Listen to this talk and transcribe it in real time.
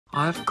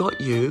I've got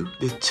you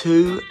the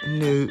 2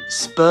 new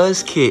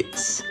Spurs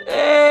kits.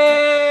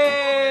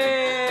 Hey!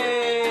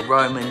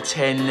 Roman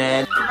 10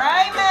 there.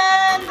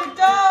 Roman, the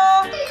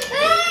dog.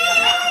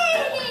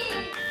 Hey!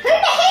 Who the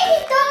heck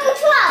is Donald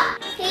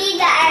Trump? He's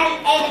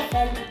an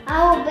elephant.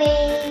 I'll be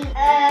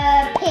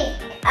a pig.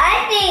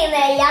 I think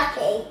they're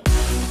yucky.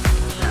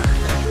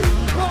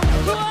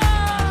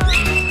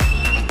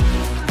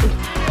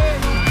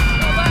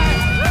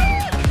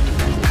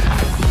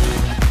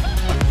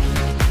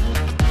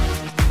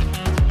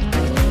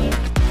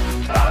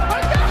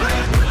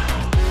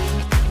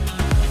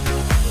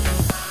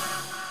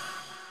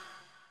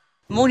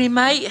 Morning,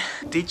 mate.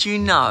 Did you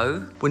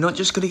know we're not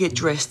just going to get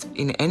dressed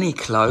in any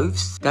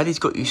clothes? Daddy's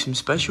got you some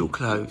special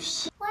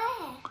clothes. Where?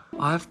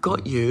 I've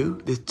got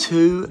you the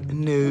 2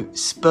 new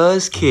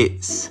Spurs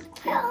kits.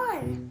 Put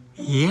on.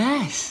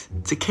 Yes,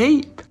 to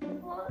keep.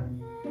 What?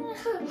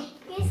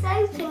 Let's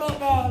open it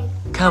then.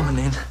 Come on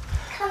in.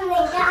 Come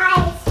on,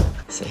 guys.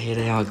 So here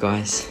they are,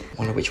 guys.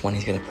 Wonder which one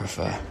he's going to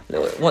prefer.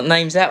 Look, what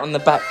name's that on the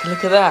back?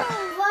 Look at that.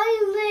 Roman.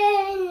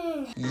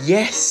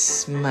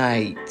 Yes,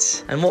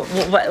 mate. And what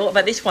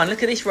about this one?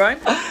 Look at this, Rome.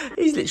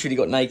 He's literally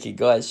got naked,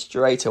 guys,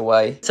 straight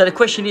away. So the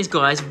question is,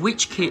 guys,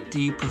 which kit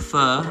do you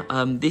prefer?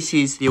 This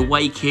is the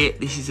away kit.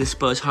 This is the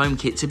Spurs home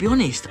kit. To be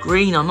honest,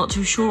 green, I'm not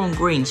too sure on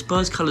green.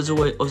 Spurs colours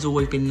has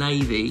always been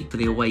navy for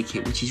the away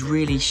kit, which is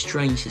really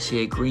strange to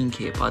see a green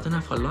kit, but I don't know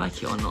if I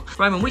like it or not.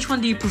 Roman, which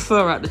one do you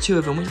prefer out of the 2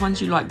 of them? Which one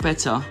do you like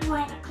better?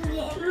 Right, because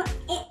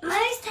it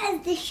most has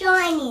the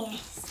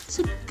shiniest. It's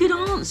a good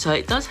answer.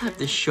 It does have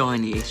the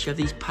shiniest. You have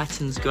these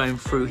patterns going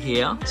through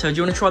here. So do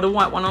you want to try the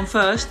white one on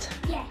first?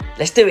 Yeah.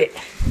 Let's do it.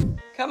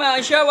 Come out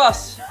and show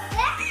us.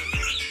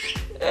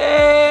 Hey!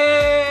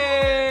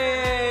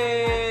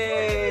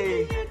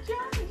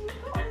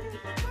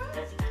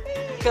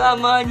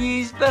 Come on,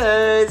 you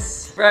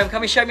Spurs. Rome,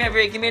 come and show me over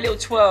here. Give me a little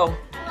twirl.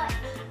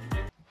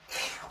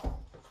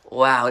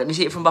 Wow, let me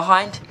see it from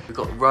behind. We've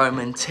got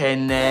Roman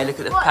 10 there, look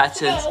at the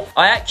patterns.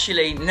 I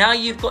actually, now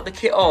you've got the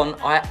kit on,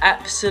 I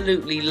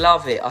absolutely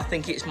love it. I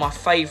think it's my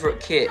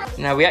favourite kit.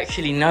 Now, we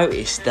actually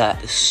noticed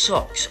that the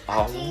socks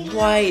are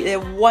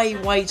they're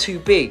way too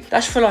big.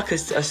 That's for like an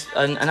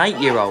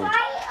 8-year-old.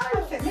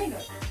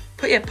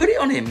 Put it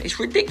on him. It's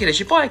ridiculous.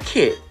 You buy a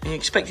kit and you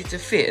expect it to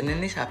fit, and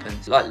then this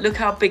happens. Like, look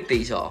how big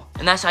these are.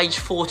 And that's age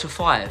 4 to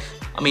 5.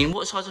 I mean,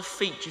 what size of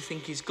feet do you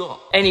think he's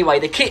got? Anyway,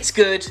 the kit's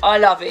good. I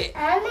love it.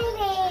 Emily,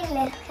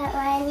 look at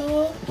my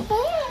new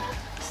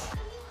kit.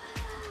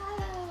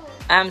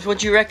 Ams, what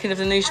do you reckon of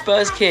the new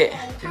Spurs kit?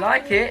 Do you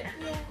like it?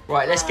 Yeah.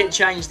 Right, let's get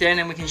changed then,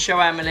 and we can show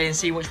Emily and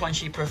see which one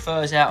she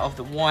prefers out of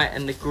the white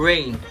and the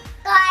green.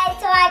 Guys,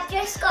 so I've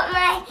just got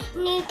my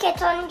new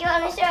kit on. Do you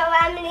want to show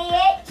Emily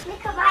it?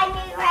 Look at my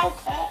new red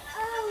kit.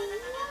 Oh,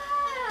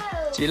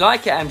 no. Do you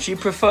like it, Ams? Do you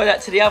prefer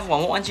that to the other one?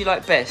 What one do you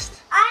like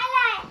best?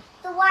 I like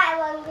the white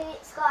one because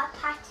it's got a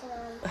pattern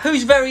on.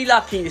 Who's very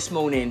lucky this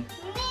morning?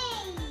 Me.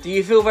 Do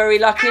you feel very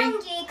lucky? And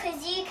you,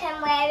 because you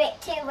can wear it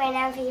too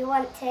whenever you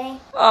want to.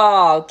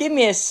 Oh, give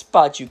me a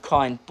spud, you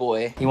kind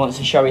boy. He wants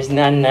to show his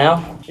nan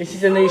now. This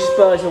is a new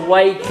Spurs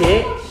away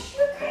kit.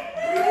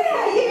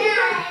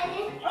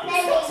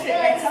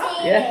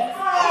 Yeah.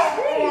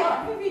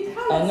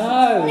 I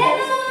know.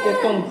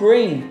 They've gone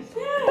green.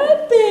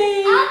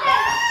 Puppy.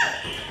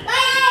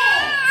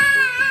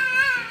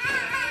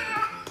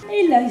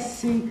 Hello,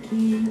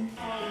 Suki.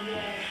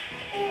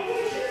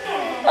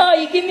 Oh,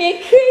 you give me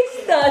a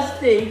kiss,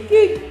 Dusty.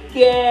 Good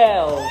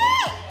girl.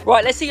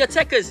 Right, let's see your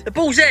techers. The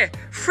ball's there.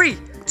 3,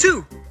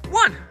 2,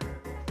 1.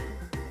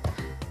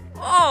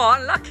 Oh,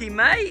 unlucky,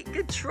 mate.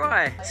 Good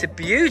try. It's a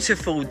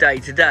beautiful day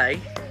today.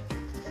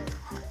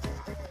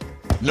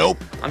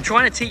 Nope. I'm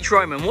trying to teach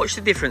Roman. Watch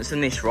the difference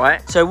in this,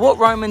 right? So what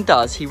Roman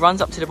does, he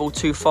runs up to the ball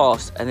too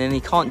fast and then he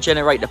can't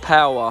generate the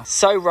power.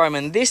 So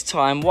Roman, this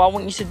time, what I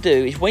want you to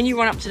do is when you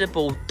run up to the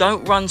ball,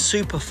 don't run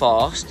super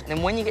fast.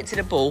 And when you get to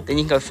the ball, then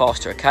you can go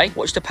faster, okay?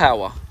 Watch the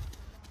power.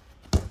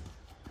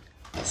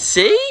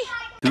 See?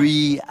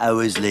 3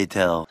 hours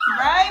later.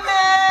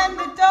 Roman,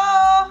 the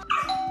door.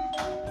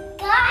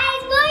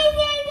 Guys, what is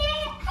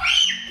it?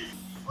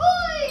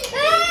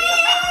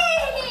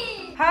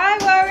 Hi,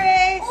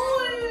 Worris.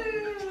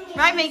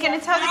 Roman, you going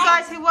to tell the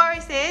guys who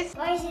Worris is?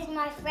 Worris is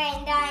my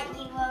friend, aren't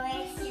you,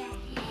 Worris?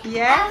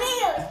 Yeah. And we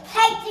always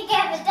play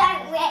together,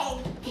 don't we?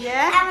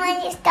 Yeah. And when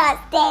you start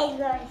staying,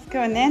 Worris.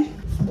 Go on then.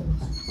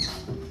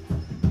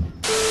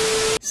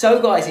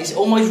 So guys, it's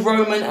almost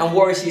Roman and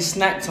Worris's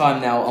snack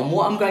time now, and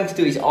what I'm going to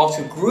do is ask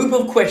a group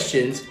of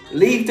questions,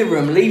 leave the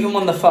room, leave them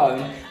on the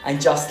phone, and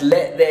just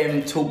let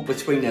them talk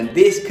between them.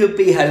 This could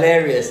be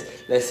hilarious.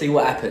 Let's see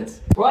what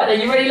happens. Right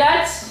then, you ready,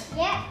 lads?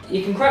 Yeah.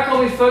 You can crack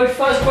on with food.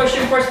 First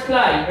question, press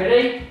play.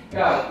 Ready?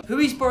 Go. Who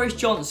is Boris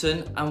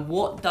Johnson and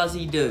what does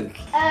he do?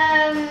 He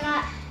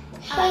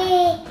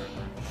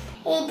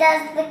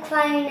does the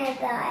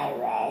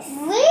coronavirus.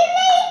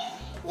 Really?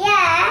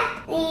 Yeah.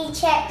 He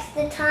checks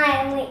the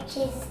time, which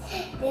is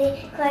the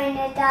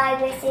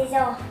coronavirus is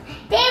off.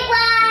 Big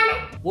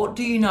one! What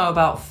do you know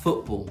about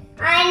football?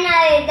 I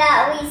know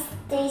that we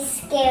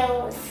these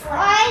skills.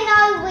 I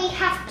know we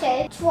have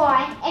to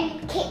try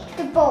and kick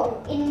the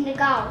ball in the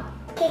goal.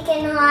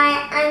 Kicking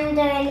high and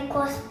doing the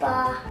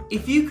crossbar.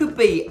 If you could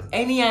be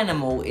any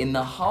animal in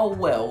the whole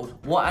world,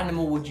 what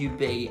animal would you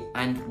be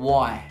and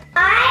why?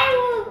 I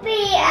will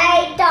be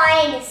a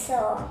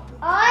dinosaur.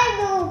 I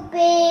will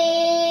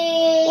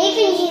be... You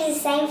can use the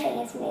same thing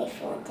as me if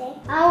you want to.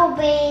 I will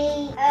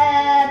be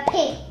a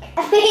pig. A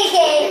pig.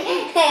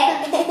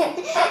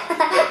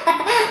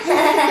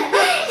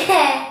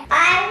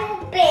 I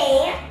will be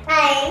a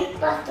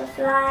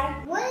butterfly.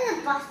 What is a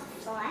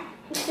butterfly?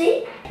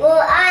 See? Well,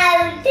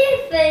 I would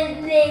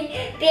definitely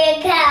be a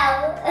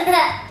cow.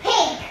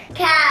 Pig.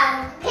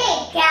 Cow.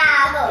 Pig.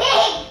 Cow.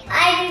 Pig.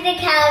 I did the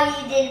cow,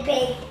 you did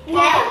pig.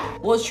 Yeah.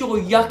 What's your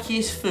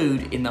yuckiest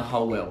food in the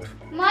whole world?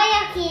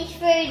 My yuckiest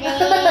food is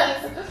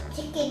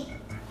chicken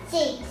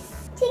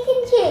cheese. Chicken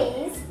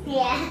cheese?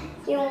 Yeah.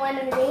 Do you want one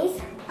of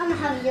these? I'm gonna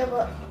have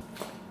yogurt.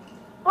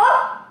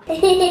 Oh!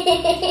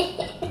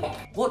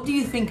 What do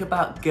you think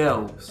about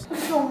girls?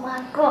 Oh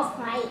my gosh,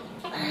 mate.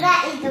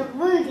 That is the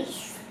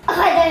rudest.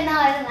 I don't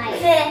know,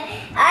 mate.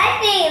 I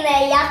think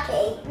they're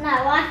yucky. No,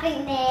 I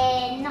think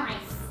they're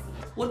nice.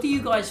 What do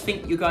you guys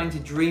think you're going to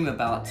dream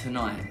about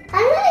tonight?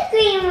 I'm gonna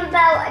dream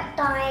about a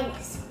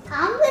dinosaur.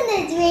 I'm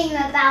gonna dream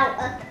about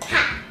a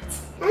cat.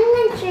 I'm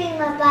gonna dream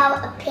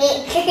about a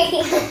pig.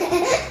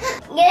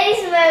 You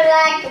smell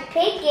like a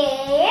piggy.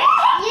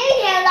 You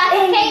smell like a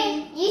pig.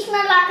 You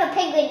smell like a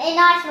penguin and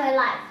I smell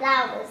like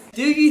flowers.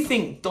 Do you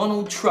think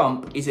Donald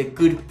Trump is a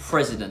good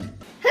president?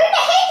 Who the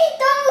heck is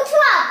Donald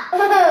Trump?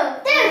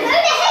 Dude, who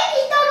the heck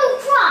is Donald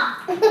Trump?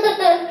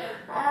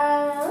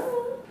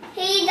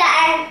 He's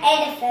an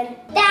elephant.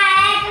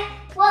 Dad,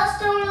 what's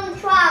Donald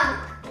Trump?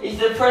 He's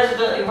the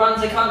president who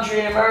runs the country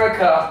in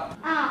America.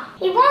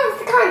 He runs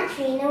the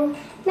country in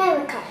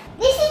America.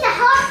 This is a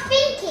hard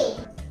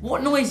thinking.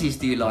 What noises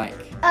do you like?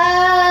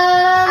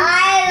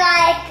 I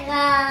like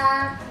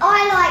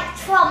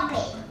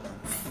trumpet.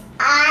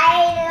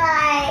 I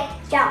like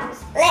drums.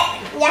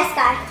 Let's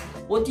go.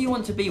 What do you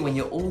want to be when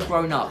you're all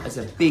grown up as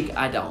a big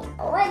adult?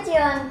 What do you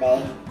want to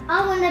be?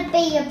 I want to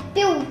be a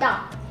builder.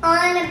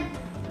 I want to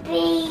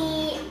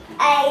be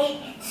a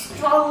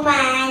strong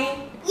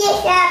man.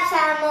 Yes, have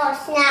some more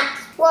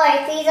snacks.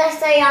 Why? These are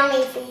so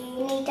yummy for you.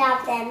 You need to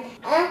have them.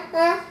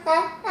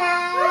 Stop it!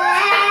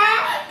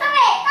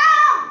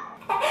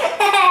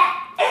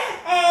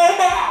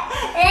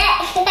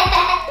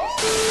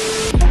 Go!